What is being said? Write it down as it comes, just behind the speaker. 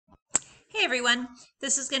Hey everyone,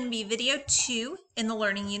 this is going to be video 2 in the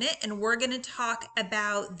learning unit, and we're going to talk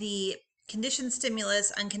about the conditioned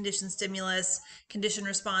stimulus, unconditioned stimulus, conditioned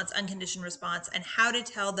response, unconditioned response, and how to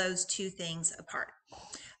tell those two things apart.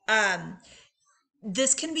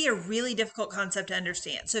 This can be a really difficult concept to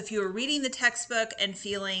understand. So if you are reading the textbook and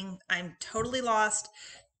feeling I'm totally lost,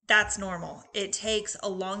 that's normal. It takes a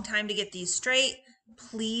long time to get these straight.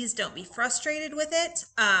 Please don't be frustrated with it.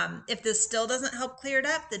 If this still doesn't help clear it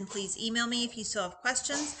up, then please email me if you still have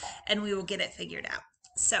questions and we will get it figured out.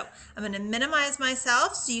 So I'm going to minimize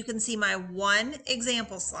myself so you can see my one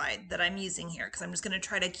example slide that I'm using here, because I'm just going to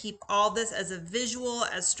try to keep all this as a visual,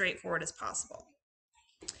 as straightforward as possible.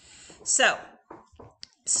 So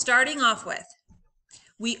starting off with,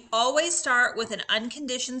 we always start with an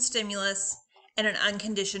unconditioned stimulus and an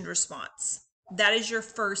unconditioned response. That is your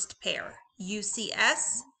first pair,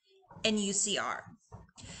 UCS and UCR.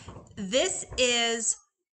 This is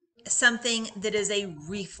something that is a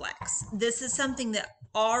reflex. This is something that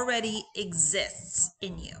already exists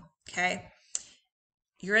in you, okay?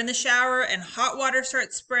 You're in the shower and hot water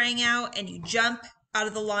starts spraying out and you jump out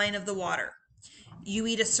of the line of the water. You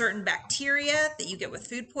eat a certain bacteria that you get with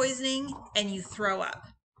food poisoning and you throw up.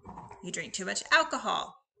 You drink too much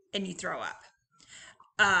alcohol and you throw up.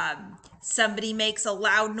 Somebody makes a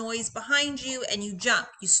loud noise behind you and you jump,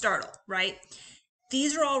 you startle, right?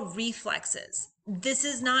 These are all reflexes. This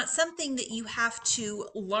is not something that you have to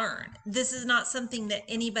learn. This is not something that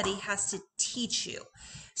anybody has to teach you.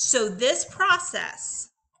 So this process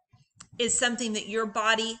is something that your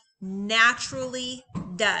body naturally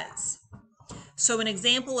does. So an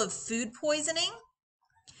example of food poisoning,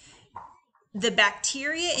 the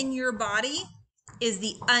bacteria in your body is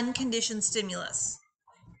the unconditioned stimulus.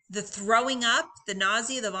 The throwing up, the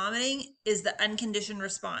nausea, the vomiting is the unconditioned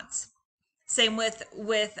response. Same with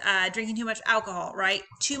drinking too much alcohol, right?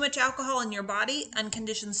 Too much alcohol in your body,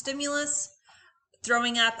 unconditioned stimulus.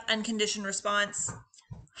 Throwing up, unconditioned response.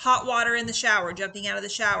 Hot water in the shower, jumping out of the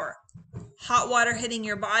shower. Hot water hitting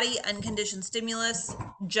your body, unconditioned stimulus.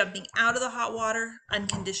 Jumping out of the hot water,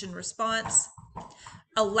 unconditioned response.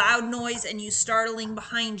 A loud noise and you startling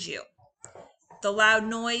behind you. The loud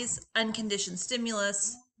noise, unconditioned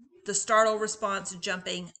stimulus. The startle response,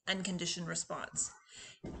 jumping, unconditioned response.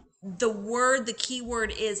 The key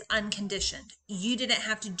word is unconditioned. You didn't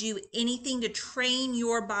have to do anything to train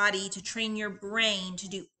your body, to train your brain to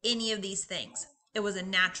do any of these things. It was a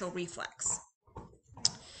natural reflex.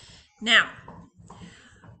 Now,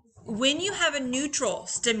 when you have a neutral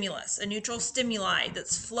stimulus, a neutral stimuli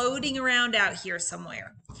that's floating around out here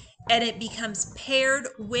somewhere, and it becomes paired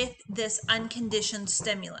with this unconditioned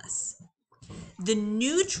stimulus, the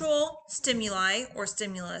neutral stimuli or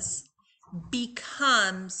stimulus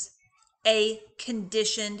becomes a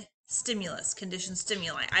conditioned stimulus, conditioned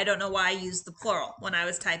stimuli. I don't know why I used the plural when I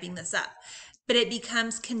was typing this up, but it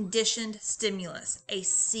becomes conditioned stimulus, a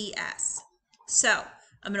CS. So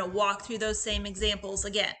I'm going to walk through those same examples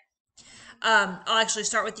again. I'll actually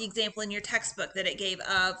start with the example in your textbook that it gave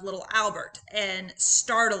of little Albert and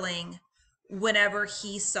startling whenever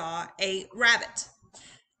he saw a rabbit.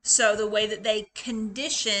 So the way that they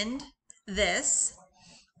conditioned this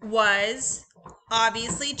was,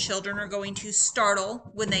 obviously children are going to startle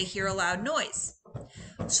when they hear a loud noise.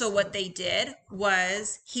 So what they did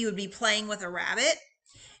was he would be playing with a rabbit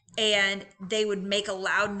and they would make a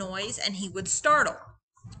loud noise and he would startle,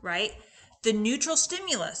 right? The neutral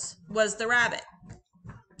stimulus was the rabbit.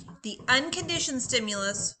 The unconditioned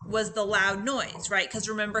stimulus was the loud noise, right? Because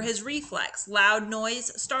remember his reflex, loud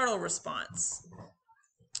noise, startle response.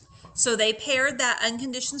 So they paired that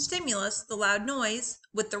unconditioned stimulus, the loud noise,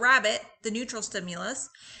 with the rabbit, the neutral stimulus.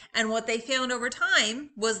 And what they found over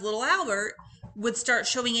time was little Albert would start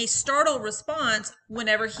showing a startle response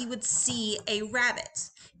whenever he would see a rabbit,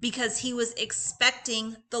 because he was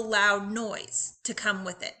expecting the loud noise to come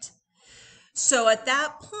with it. So at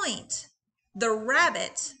that point, the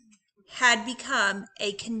rabbit had become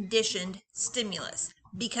a conditioned stimulus,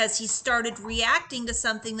 because he started reacting to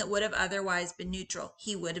something that would have otherwise been neutral.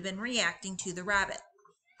 He would have been reacting to the rabbit.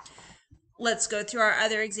 Let's go through our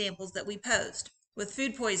other examples that we posed. With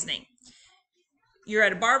food poisoning, you're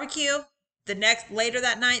at a barbecue, later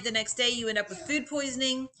that night, the next day, you end up with food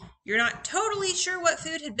poisoning. You're not totally sure what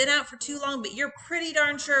food had been out for too long, but you're pretty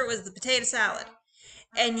darn sure it was the potato salad.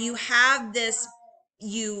 And you have this,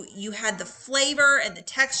 you had the flavor and the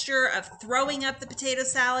texture of throwing up the potato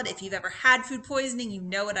salad. If you've ever had food poisoning, you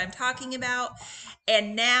know what I'm talking about.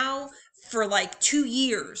 And now for like 2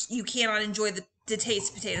 years, you cannot enjoy the taste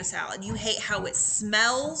of potato salad. You hate how it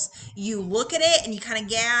smells. You look at it and you kind of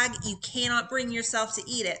gag. You cannot bring yourself to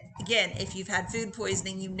eat it. Again, if you've had food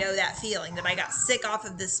poisoning, you know that feeling that I got sick off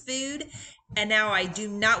of this food and now I do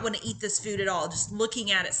not want to eat this food at all. Just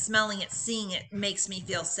looking at it, smelling it, seeing it makes me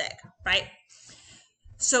feel sick, right?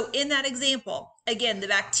 So in that example, again, the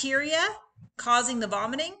bacteria causing the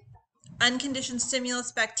vomiting, unconditioned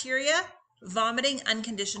stimulus bacteria, vomiting,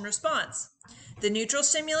 unconditioned response. The neutral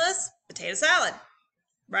stimulus, potato salad,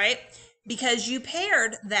 right? Because you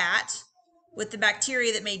paired that with the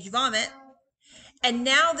bacteria that made you vomit. And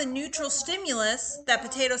now the neutral stimulus, that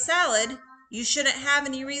potato salad, you shouldn't have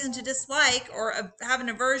any reason to dislike or have an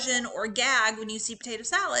aversion or gag when you see potato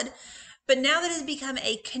salad. But now that has become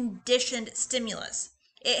a conditioned stimulus.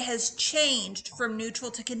 It has changed from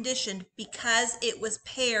neutral to conditioned because it was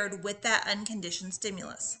paired with that unconditioned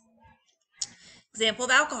stimulus. Example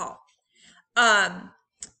of alcohol.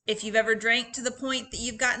 If you've ever drank to the point that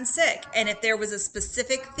you've gotten sick, and if there was a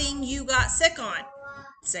specific thing you got sick on,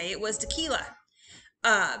 say it was tequila,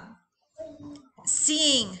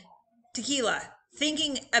 seeing tequila,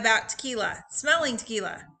 thinking about tequila, smelling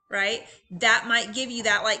tequila, right? That might give you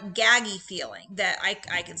that like gaggy feeling that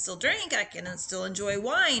I can still drink, I can still enjoy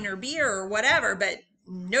wine or beer or whatever, but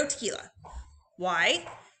no tequila. Why?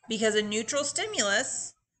 Because a neutral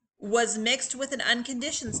stimulus was mixed with an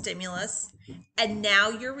unconditioned stimulus, and now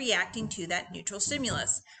you're reacting to that neutral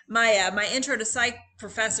stimulus. My intro to psych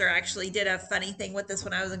professor actually did a funny thing with this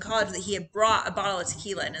when I was in college, that he had brought a bottle of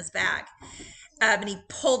tequila in his bag, and he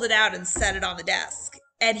pulled it out and set it on the desk,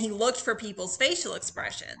 and he looked for people's facial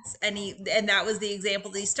expressions, and that was the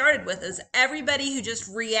example that he started with, is everybody who just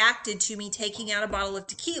reacted to me taking out a bottle of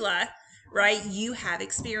tequila, right? You have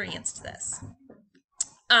experienced this.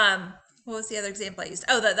 What was the other example I used?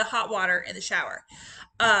 Oh, the hot water in the shower.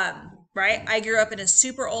 Right? I grew up in a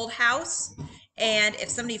super old house, and if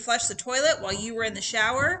somebody flushed the toilet while you were in the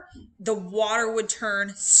shower, the water would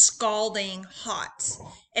turn scalding hot.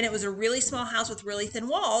 And it was a really small house with really thin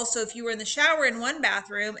walls. So if you were in the shower in one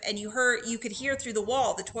bathroom and you could hear through the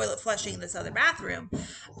wall the toilet flushing in this other bathroom.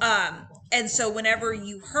 And so whenever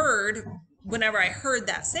I heard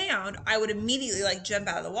that sound, I would immediately like jump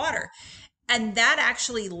out of the water. And that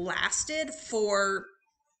actually lasted for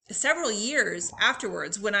several years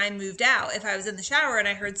afterwards. When I moved out, if I was in the shower and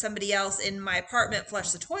I heard somebody else in my apartment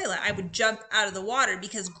flush the toilet, I would jump out of the water,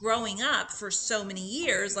 because growing up for so many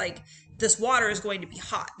years, like, this water is going to be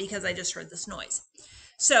hot because I just heard this noise.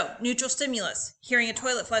 So neutral stimulus, hearing a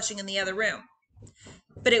toilet flushing in the other room,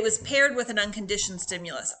 but it was paired with an unconditioned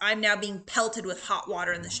stimulus. I'm now being pelted with hot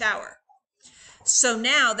water in the shower. So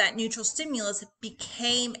now that neutral stimulus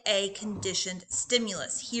became a conditioned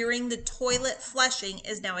stimulus. Hearing the toilet flushing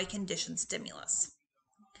is now a conditioned stimulus.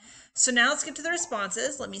 So now let's get to the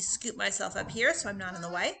responses. Let me scoop myself up here so I'm not in the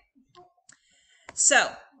way. So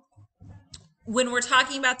when we're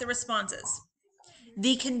talking about the responses,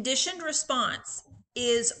 the conditioned response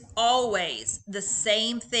is always the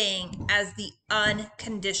same thing as the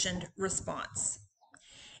unconditioned response.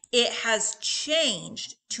 It has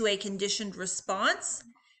changed to a conditioned response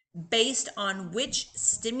based on which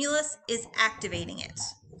stimulus is activating it,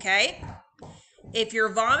 okay? If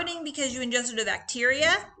you're vomiting because you ingested a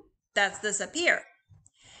bacteria, that's this up here.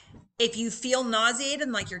 If you feel nauseated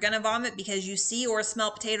and like you're gonna vomit because you see or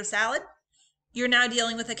smell potato salad, you're now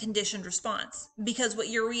dealing with a conditioned response, because what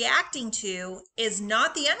you're reacting to is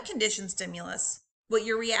not the unconditioned stimulus. What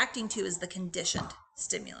you're reacting to is the conditioned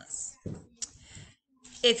stimulus.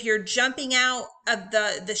 If you're jumping out of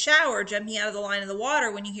the shower, jumping out of the line of the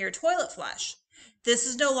water when you hear a toilet flush, this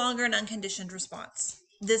is no longer an unconditioned response.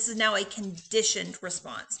 This is now a conditioned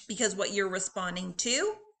response, because what you're responding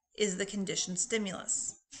to is the conditioned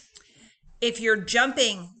stimulus. If you're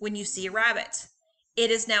jumping when you see a rabbit,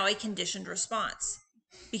 it is now a conditioned response,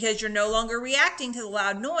 because you're no longer reacting to the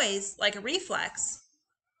loud noise like a reflex.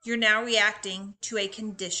 You're now reacting to a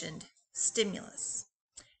conditioned stimulus.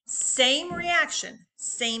 Same reaction,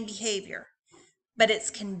 same behavior, but it's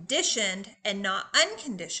conditioned and not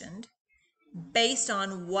unconditioned based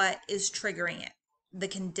on what is triggering it, the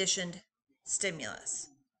conditioned stimulus,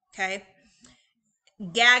 okay?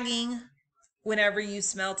 Gagging whenever you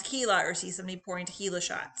smell tequila or see somebody pouring tequila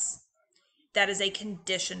shots, that is a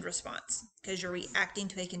conditioned response because you're reacting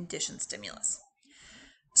to a conditioned stimulus.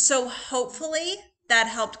 So hopefully that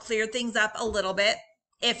helped clear things up a little bit.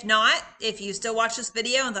 If not, if you still watch this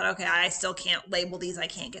video and thought, okay, I still can't label these, I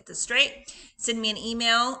can't get this straight, send me an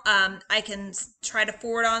email. I can try to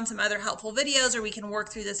forward on some other helpful videos, or we can work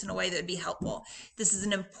through this in a way that would be helpful. This is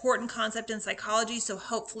an important concept in psychology, so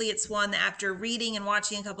hopefully it's one that after reading and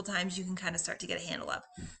watching a couple times, you can kind of start to get a handle of.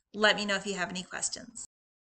 Let me know if you have any questions.